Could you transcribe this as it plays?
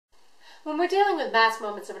When we're dealing with mass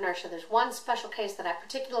moments of inertia, there's one special case that I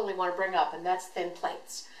particularly want to bring up, and that's thin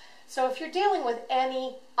plates. So if you're dealing with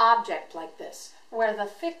any object like this, where the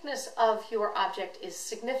thickness of your object is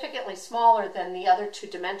significantly smaller than the other two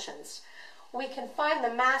dimensions, we can find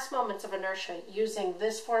the mass moments of inertia using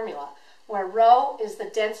this formula, where rho is the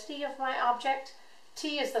density of my object,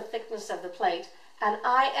 T is the thickness of the plate, and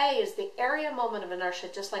IA is the area moment of inertia,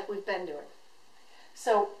 just like we've been doing.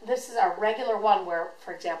 So this is our regular one where,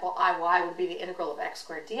 for example, IY would be the integral of x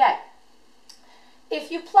squared dA. If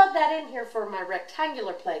you plug that in here for my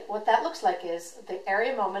rectangular plate, what that looks like is the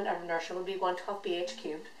area moment of inertia would be 1/12 BH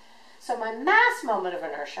cubed. So my mass moment of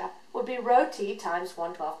inertia would be rho T times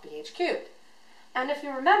 1/12 BH cubed. And if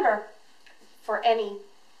you remember, for any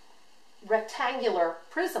rectangular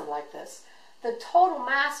prism like this, the total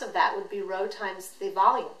mass of that would be rho times the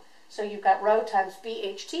volume. So you've got rho times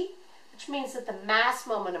BHT, which means that the mass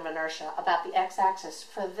moment of inertia about the x-axis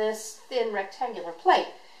for this thin rectangular plate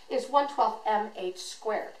is 1/12 mh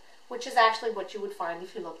squared, which is actually what you would find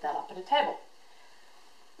if you looked that up in a table.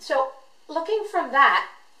 So looking from that,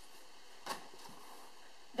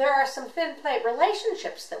 there are some thin plate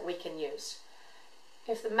relationships that we can use.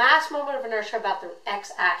 If the mass moment of inertia about the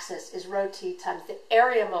x-axis is rho T times the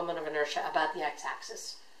area moment of inertia about the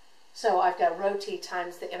x-axis, so I've got rho T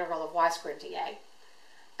times the integral of y squared dA.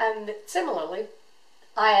 And similarly,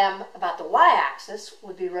 IM about the y-axis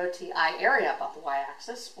would be rho T I area about the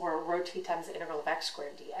y-axis, or rho T times the integral of x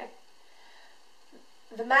squared dA.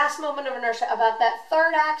 The mass moment of inertia about that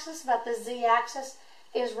third axis, about the z-axis,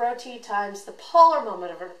 is rho T times the polar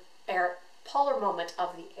moment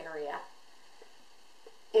of the area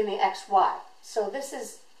in the xy. So this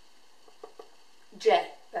is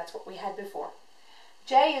J. That's what we had before.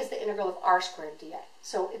 J is the integral of r squared dA.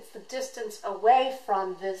 So it's the distance away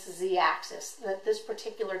from this z-axis that this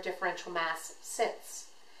particular differential mass sits.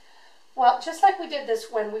 Well, just like we did this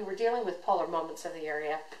when we were dealing with polar moments of the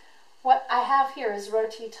area, what I have here is rho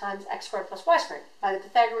T times x squared plus y squared by the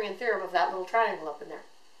Pythagorean theorem of that little triangle up in there.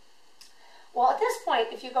 Well, at this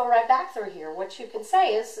point, if you go right back through here, what you can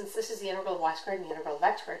say is, since this is the integral of y squared and the integral of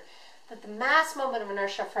x squared, that the mass moment of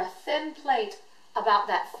inertia for a thin plate about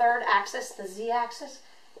that third axis, the z-axis,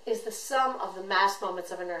 is the sum of the mass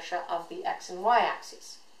moments of inertia of the x and y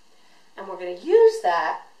axes. And we're going to use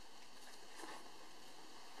that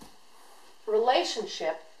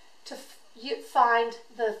relationship to find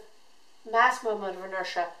the mass moment of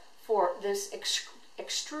inertia for this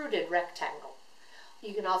extruded rectangle.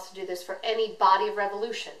 You can also do this for any body of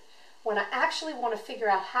revolution. When I actually want to figure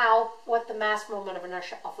out what the mass moment of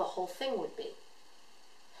inertia of the whole thing would be.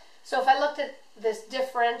 So if I looked at this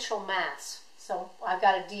differential mass, so I've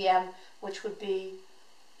got a dm, which would be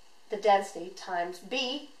the density, times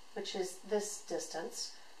b, which is this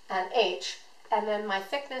distance, and h, and then my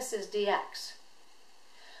thickness is dx.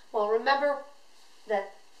 Well, remember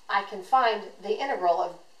that I can find the integral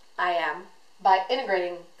of im by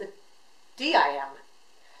integrating the dim.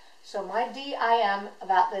 So my dim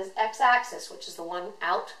about this x-axis, which is the one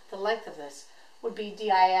out the length of this, would be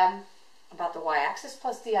dim about the y-axis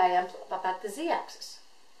plus dim about the z-axis.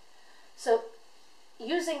 So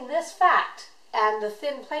using this fact and the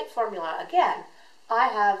thin plate formula again, I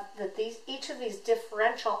have that each of these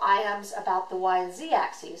differential ims about the y and z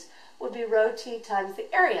axes would be rho T times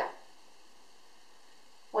the area.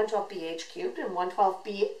 1/12 BH cubed and 1/12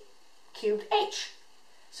 B cubed H.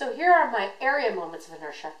 So here are my area moments of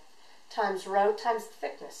inertia times rho times the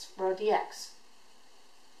thickness, rho dx.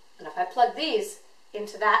 And if I plug these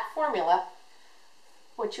into that formula,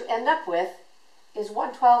 what you end up with is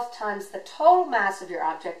 1/12 times the total mass of your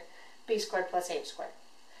object, b squared plus h squared.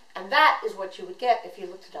 And that is what you would get if you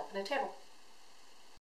looked it up in a table.